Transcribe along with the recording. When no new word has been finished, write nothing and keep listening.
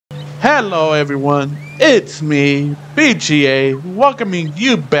Hello everyone, it's me, BGA, welcoming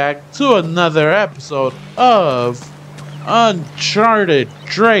you back to another episode of Uncharted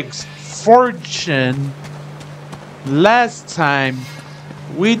Drake's Fortune. Last time,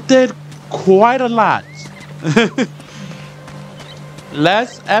 we did quite a lot.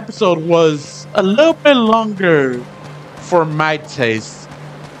 Last episode was a little bit longer for my taste.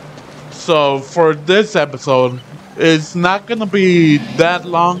 So for this episode, it's not gonna be that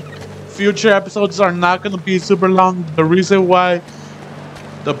long. Future episodes are not gonna be super long. The reason why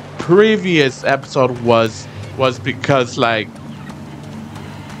the previous episode was because like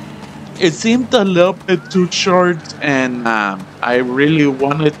it seemed a little bit too short, and I really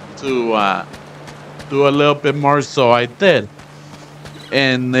wanted to do a little bit more, so I did,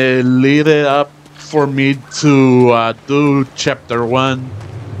 and it led it up for me to do chapter 1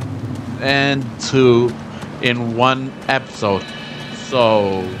 and 2 in one episode.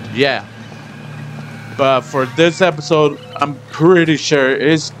 So yeah, but for this episode I'm pretty sure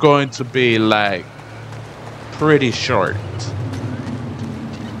it's going to be like pretty short,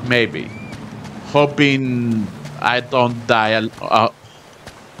 maybe, hoping I don't die.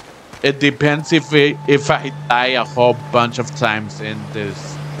 It depends if I die a whole bunch of times in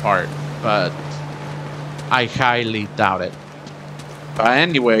this part, but I highly doubt it. But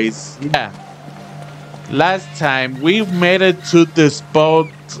anyways, yeah. Last time we made it to this boat,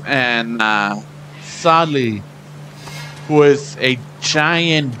 and Sally, who is a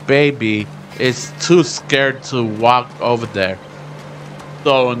giant baby, is too scared to walk over there.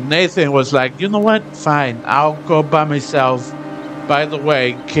 So Nathan was like, you know what? Fine, I'll go by myself. By the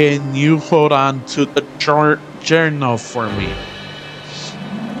way, can you hold on to the journal for me?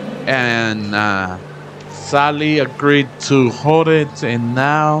 And Sally agreed to hold it, and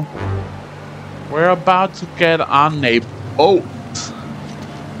now we're about to get on a boat.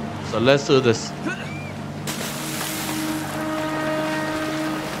 So let's do this.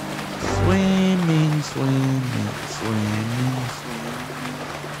 Swimming, swimming, swimming, swimming.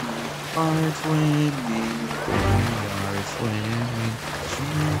 Are swimming, we are swimming,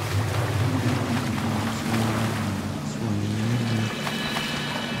 swimming, swimming.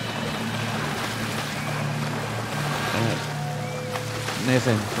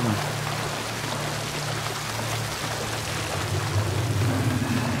 Nathan, come on.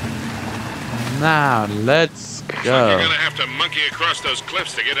 Now, let's go. You're gonna have to monkey across those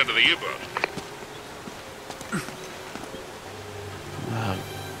cliffs to get into the U-boat.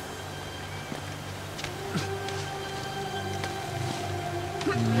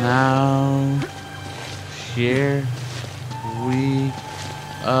 Now, here we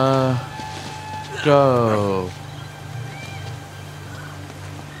go.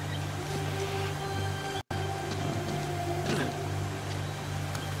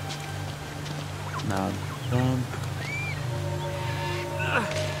 Now jump.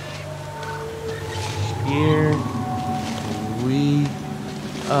 Here we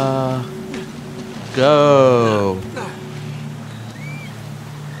go.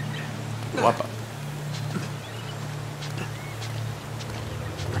 Wappa.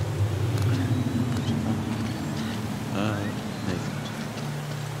 Nathan.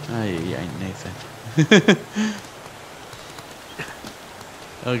 Ay, Nathan.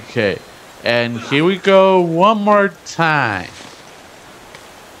 Okay. And here we go one more time.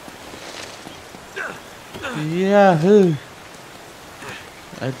 Yahoo!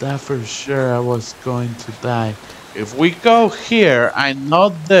 I thought for sure I was going to die. If we go here, I know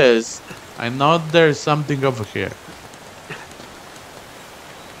this. I know there's something over here.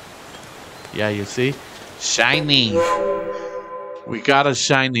 Yeah, you see? Shiny. We got a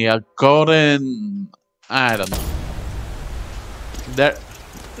shiny, a golden. I don't know. There.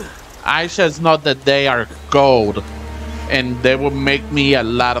 I just know that they are gold, and they would make me a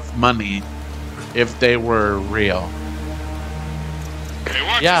lot of money if they were real. Hey,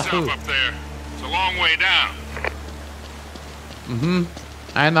 watch yourself up there. It's a long way down.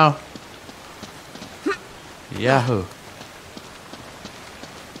 I know. Yahoo.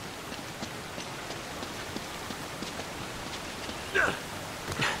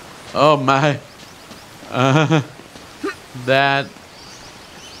 Oh my.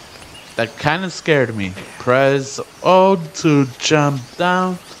 That kind of scared me. Press O to jump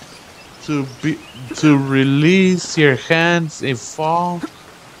down, to release your hands and fall.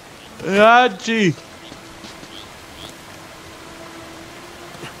 Ah, gee.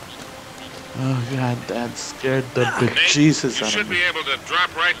 Oh god, that scared the bejesus out of me. You should be able to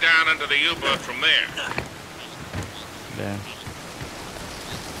drop right down into the U-boat from there. There.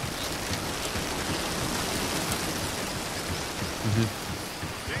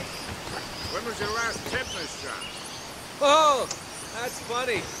 your last tetanus shot? Oh, that's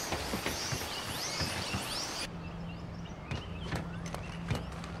funny.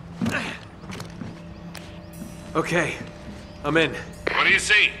 Okay, I'm in. What do you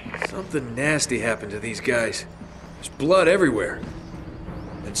see? Something nasty happened to these guys. There's blood everywhere.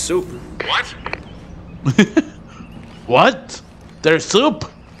 And soup. What? What? There's soup?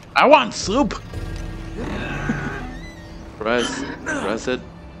 I want soup. Press it.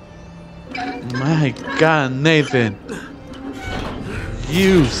 My God, Nathan.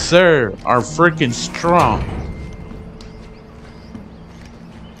 You, sir, are freaking strong.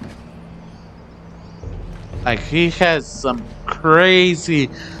 Like, he has some crazy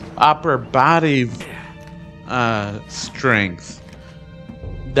upper body strength.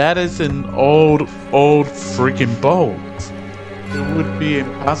 That is an old freaking bolt. It would be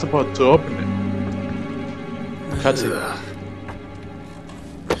impossible to open it. Cut it.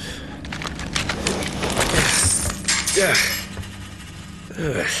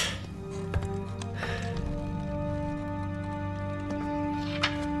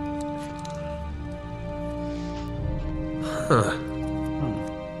 Huh.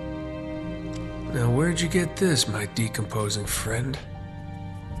 Now, where'd you get this, my decomposing friend?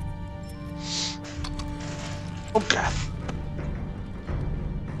 Oh, God.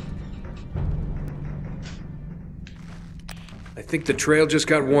 I think the trail just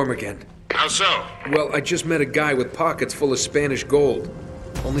got warm again. How so? Well, I just met a guy with pockets full of Spanish gold.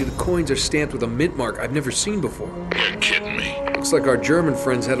 Only the coins are stamped with a mint mark I've never seen before. You're kidding me. Looks like our German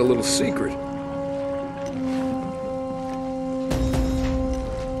friends had a little secret.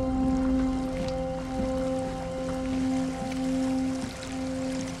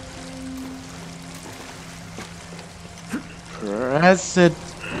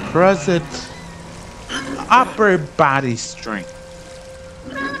 Press it. Upper body strength.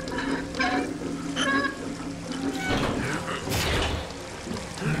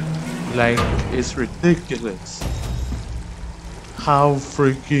 Like, it's ridiculous how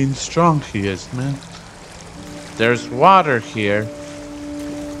freaking strong he is, man. There's water here.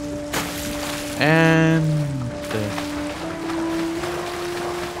 And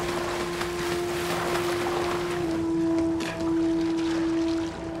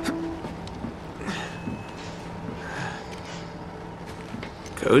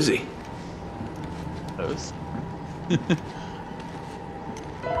Cozy. Close.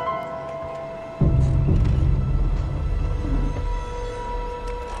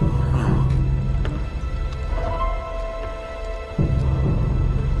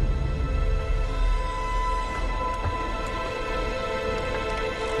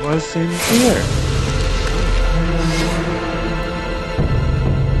 What's in here?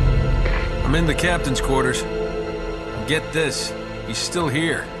 I'm in the captain's quarters. Get this. He's still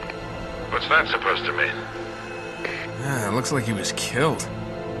here. What's that supposed to mean? Ah, it looks like he was killed.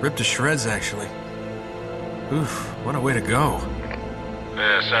 Ripped to shreds, actually. Oof, what a way to go.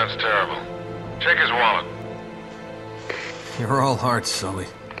 Yeah, sounds terrible. Check his wallet. You're all hearts, Sully.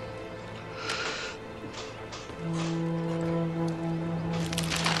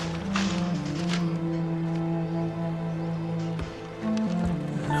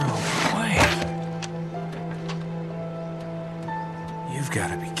 No way. You've got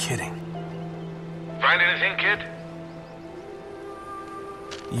to be kidding. Find anything, kid?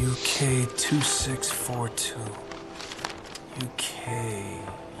 UK 2642.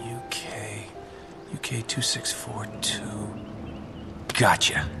 UK 2642.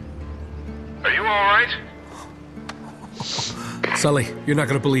 Gotcha. Are you all right? Sully, you're not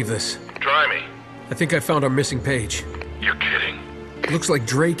gonna believe this. Try me. I think I found our missing page. You're kidding. Looks like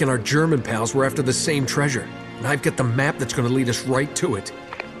Drake and our German pals were after the same treasure. And I've got the map that's gonna lead us right to it.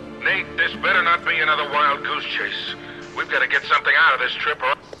 Nate, this better not be another wild goose chase. We've got to get something out of this trip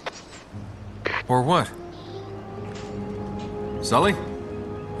Or what? Sully?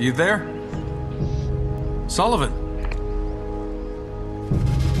 You there? Sullivan?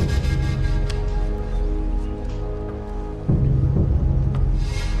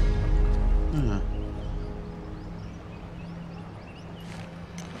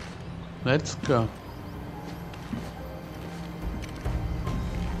 Let's go.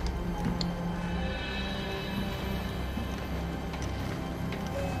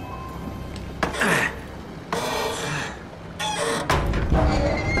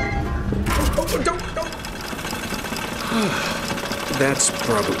 That's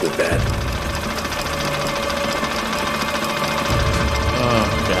probably bad. Oh,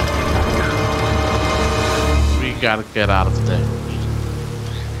 God. We gotta get out of there.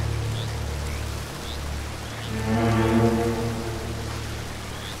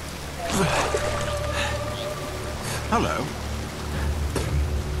 Hello.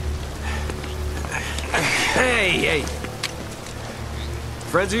 Hey!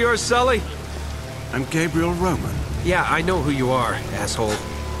 Friends of yours, Sully? I'm Gabriel Roman. Yeah, I know who you are, asshole.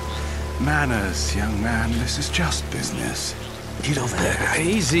 Manners, young man. This is just business. Get over there.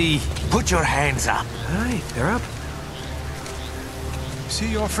 Easy. Put your hands up. Hi, they're up. See,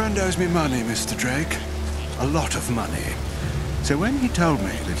 your friend owes me money, Mr. Drake. A lot of money. So when he told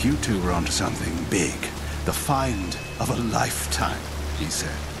me that you two were onto something big, the find of a lifetime, he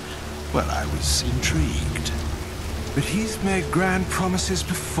said, well, I was intrigued. But he's made grand promises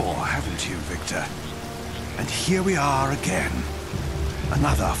before, haven't you, Victor? And here we are again.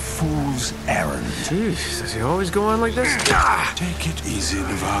 Another fool's errand. Jeez, does he always go on like this? Take it easy,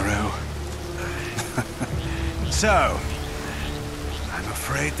 Navarro. So, I'm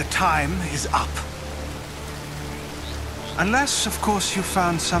afraid the time is up. Unless, of course, you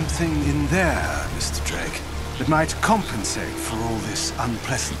found something in there, Mr. Drake, that might compensate for all this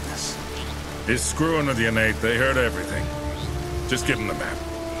unpleasantness. He's screwing with you, Nate. They heard everything. Just give him the map.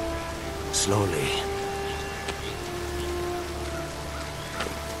 Slowly.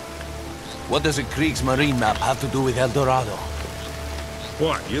 What does a Kriegsmarine map have to do with El Dorado?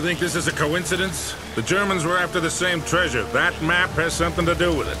 What, you think this is a coincidence? The Germans were after the same treasure. That map has something to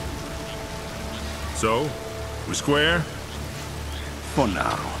do with it. So, we square? For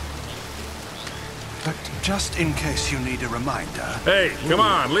now. But just in case you need a reminder... Hey, come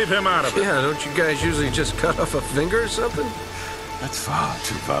on, leave him out of it. Yeah, don't you guys usually just cut off a finger or something? That's far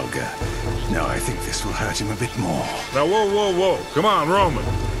too vulgar. No, I think this will hurt him a bit more. Now, whoa. Come on, Roman.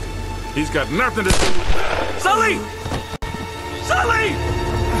 He's got nothing to do with... Sully! Sully!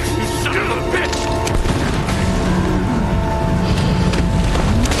 You son of a bitch!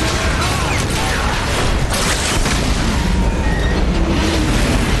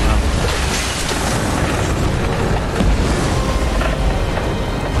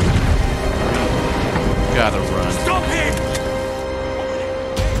 Gotta run. Stop him!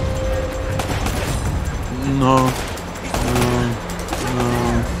 No.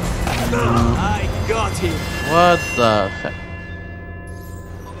 I got him! What the heck?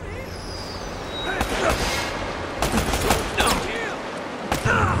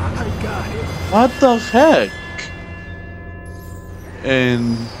 I got him! What the heck?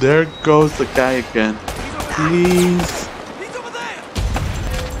 And there goes the guy again. Please. He's over there!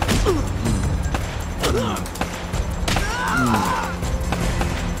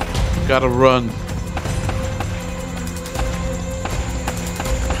 Gotta run.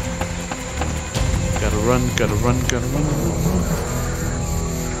 Gotta run.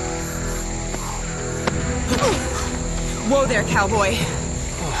 Whoa there, cowboy.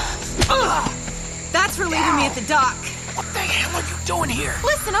 That's for leaving me at the dock. What the hell are you doing here?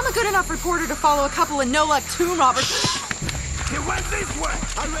 Listen, I'm a good enough reporter to follow a couple of no-luck tomb robbers. He went this way!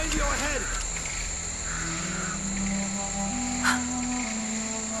 I ran you ahead!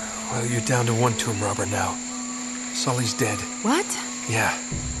 Well, you're down to one tomb robber now. Sully's dead. What? Yeah.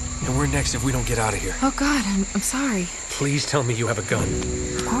 And we're next if we don't get out of here. Oh, God, I'm sorry. Please tell me you have a gun.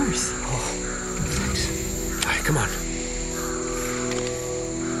 Of course. Oh, thanks. All right, come on.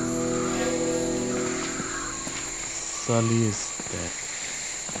 Sully is dead.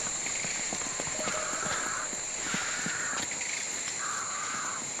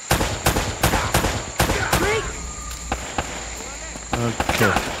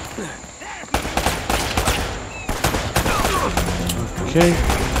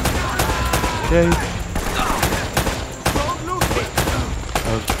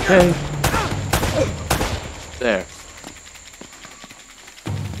 Okay. There.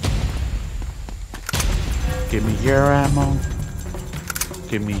 Give me your ammo.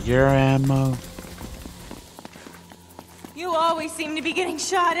 Give me your ammo. You always seem to be getting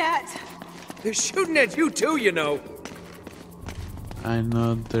shot at. They're shooting at you too, you know. I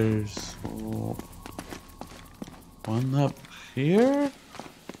know there's one up here.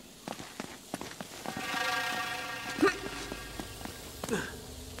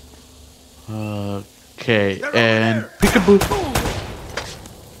 Okay, and peekaboo.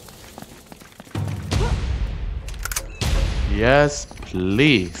 Yes,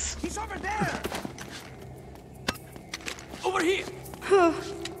 please. He's over there! Over here!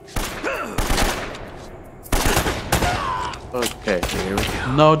 Okay, here.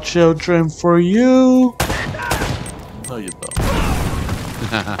 No children for you. No, you don't.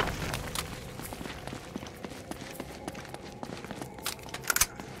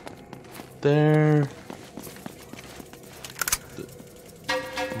 There.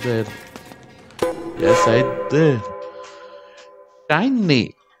 Did. Yes, I did.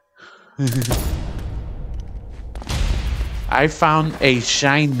 Shiny. I found a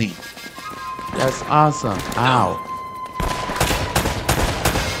shiny. That's awesome. Ow.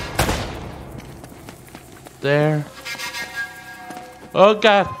 There. Oh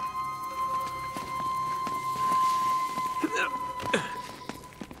god.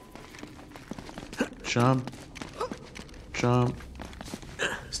 Jump. Jump.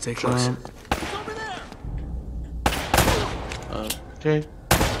 Stay close. Jump. Okay.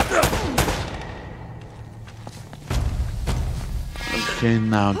 Okay,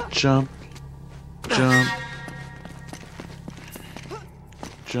 now jump. Jump.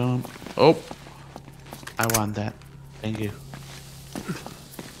 Jump. Oh. I want that. Thank you.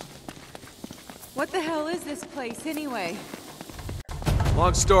 What the hell is this place anyway?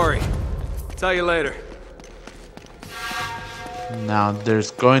 Long story. Tell you later. Now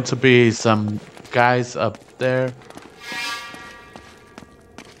there's going to be some guys up there.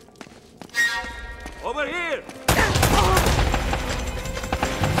 Over here!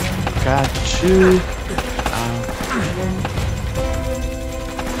 Got you.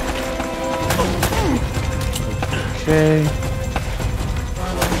 Okay.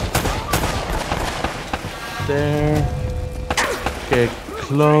 There. Get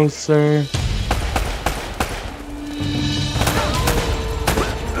closer.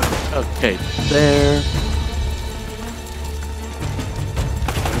 Okay, there.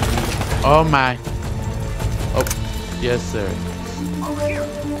 Oh my. Oh, yes, sir.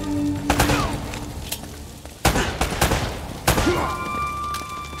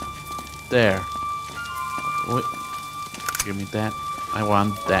 There. Wait. Give me that. I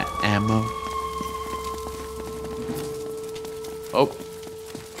want that ammo. Oh.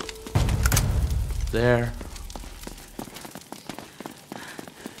 There.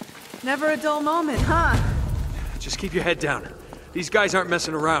 Never a dull moment, huh? Just keep your head down. These guys aren't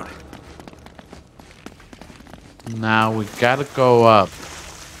messing around. Now we gotta go up.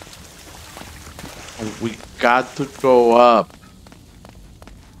 We got to go up.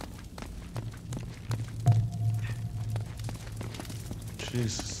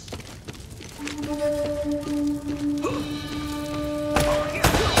 Jesus.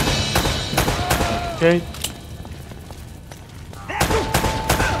 Okay.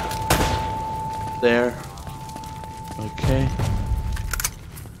 There. Okay.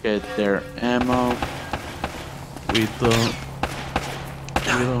 Get their ammo. We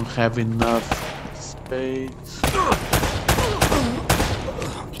don't have enough space.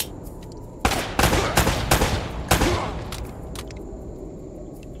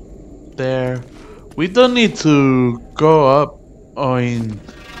 There. We don't need to go up on.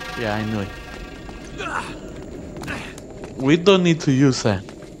 Yeah, I knew it. We don't need to use that.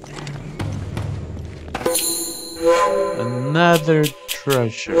 Another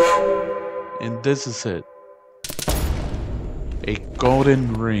treasure. And this is it. A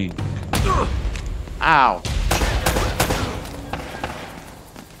golden ring. Ow.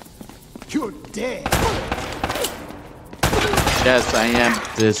 You're dead. Yes, I am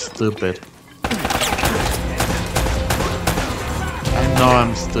this stupid. I know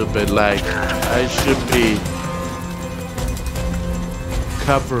I'm stupid, like, I should be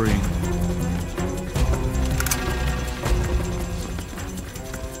covering.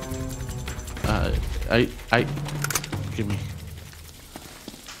 Give me.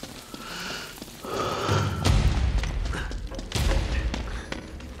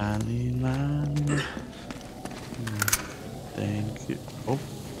 Thank you. Oh.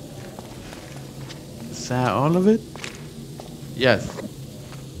 Is that all of it? Yes.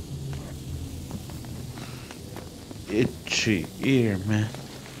 Itchy ear, man.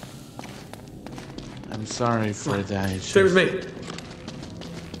 I'm sorry for that. Stay with me.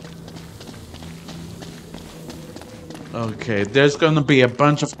 Okay, there's gonna be a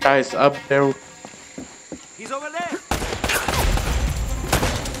bunch of guys up there. He's over there!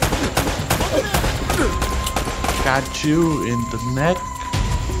 Got you in the neck.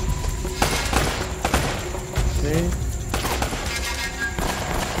 Okay.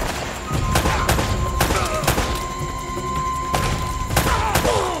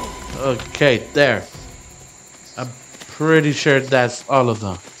 Okay, there. I'm pretty sure that's all of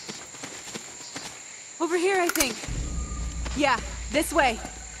them. Over here, I think. Yeah, this way.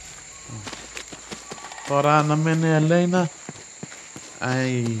 Hold on a minute, Elena.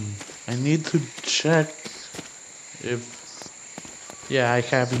 I need to check if... Yeah, I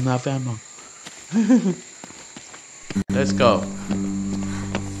have enough ammo. Let's go.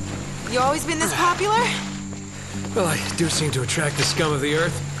 You always been this popular? Well, I do seem to attract the scum of the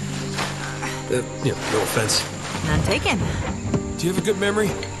earth. No offense. None taken. Do you have a good memory?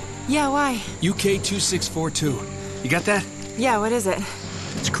 Yeah, why? UK 2642. You got that? Yeah, what is it?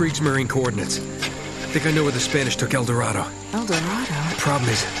 It's Kriegsmarine coordinates. I think I know where the Spanish took El Dorado. El Dorado? Problem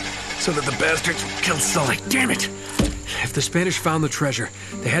is, so that the bastards killed Sully. Damn it! If the Spanish found the treasure,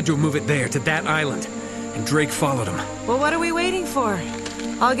 they had to move it there, to that island. And Drake followed them. Well, what are we waiting for?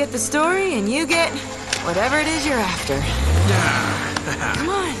 I'll get the story, and you get whatever it is you're after. Come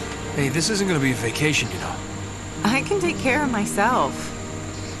on. Hey, this isn't gonna be a vacation, you know. I can take care of myself.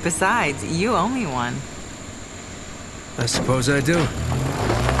 Besides, you owe me one. I suppose I do.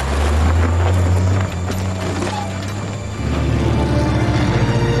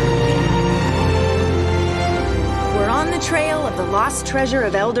 We're on the trail of the lost treasure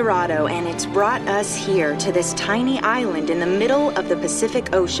of El Dorado, and it's brought us here to this tiny island in the middle of the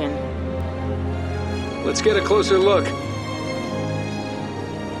Pacific Ocean. Let's get a closer look.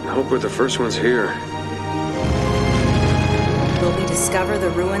 I hope we're the first ones here. Will we discover the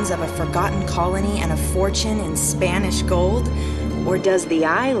ruins of a forgotten colony and a fortune in Spanish gold? Or does the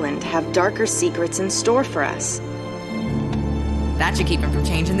island have darker secrets in store for us? That should keep him from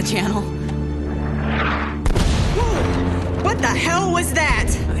changing the channel. Whoa! What the hell was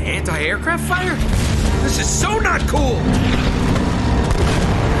that? An anti-aircraft fire? This is so not cool!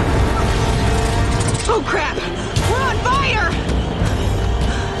 Oh crap! We're on fire!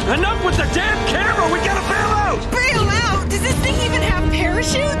 Enough with the damn camera! We gotta bail out! Bail out? Does this thing even have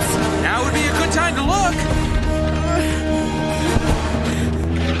parachutes? Now would be a good time to look!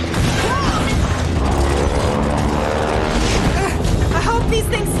 I hope these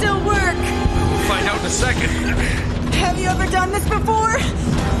things still work. We'll find out in a second. Have you ever done this before?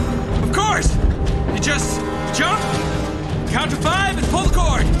 Of course! You just jump, count to 5, and pull the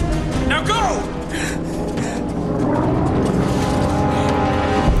cord. Now go!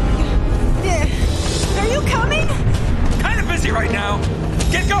 Are you coming? Kind of busy right now.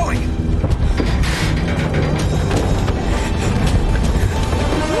 Get going!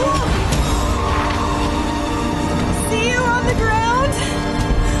 See you on the ground?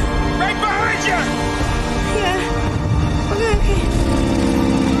 Right behind you! Yeah. Okay.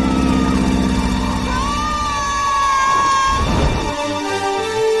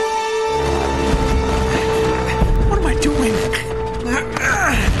 What am I doing?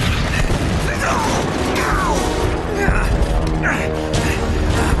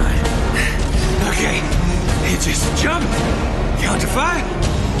 Okay, you just jump, count to 5,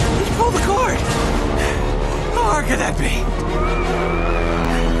 and pull the cord. How hard could that be?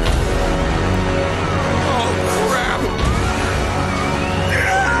 Oh, crap!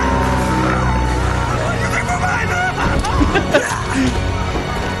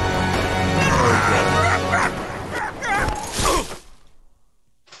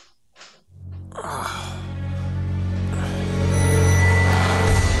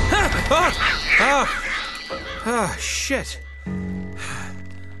 Shit.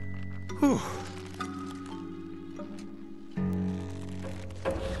 Whew.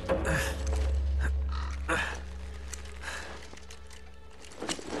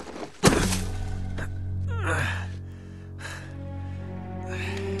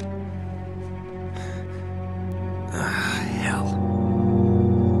 Hell.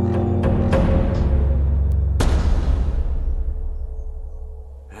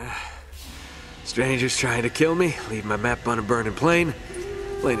 Strangers trying to kill me, leave my map on a burning plane.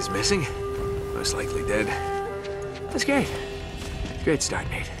 Plane is missing. Most likely dead. That's great. Great start,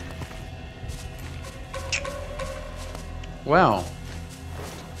 Nate. Well,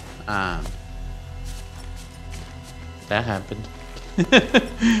 that happened.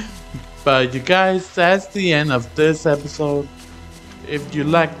 But you guys, that's the end of this episode. If you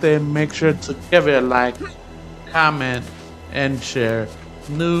liked it, make sure to give it a like, comment, and share.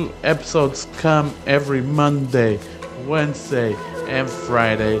 New episodes come every Monday, Wednesday, and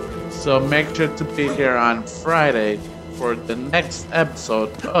Friday. So make sure to be here on Friday for the next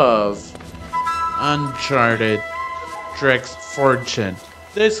episode of Uncharted Drake's Fortune.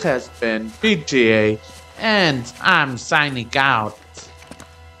 This has been BGA, and I'm signing out.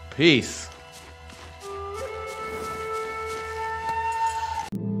 Peace.